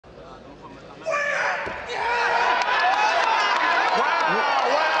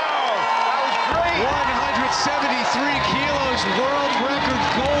his world record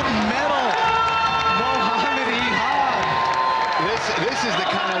gold medal, Mohamed Ehab. This is the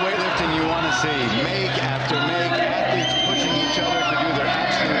kind of weightlifting you want to see. Make after make, athletes pushing each other to do their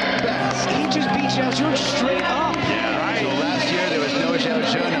absolute best. He just beat Xiaojun straight up. Yeah, right. So last year there was no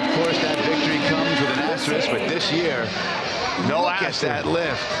Xiaojun. Of course, that victory comes with an asterisk, but this year, look at that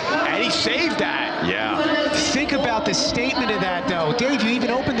lift. And he saved that. Yeah. Think about the statement of that, though. Dave, you even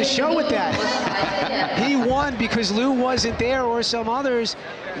opened the show with that. He won because Lou wasn't there or some others.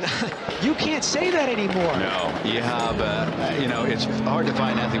 You can't say that anymore. No, Ehab, you know, it's hard to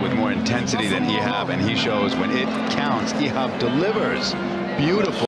find an athlete with more intensity than Ehab, and he shows when it counts, Ehab delivers. Beautiful.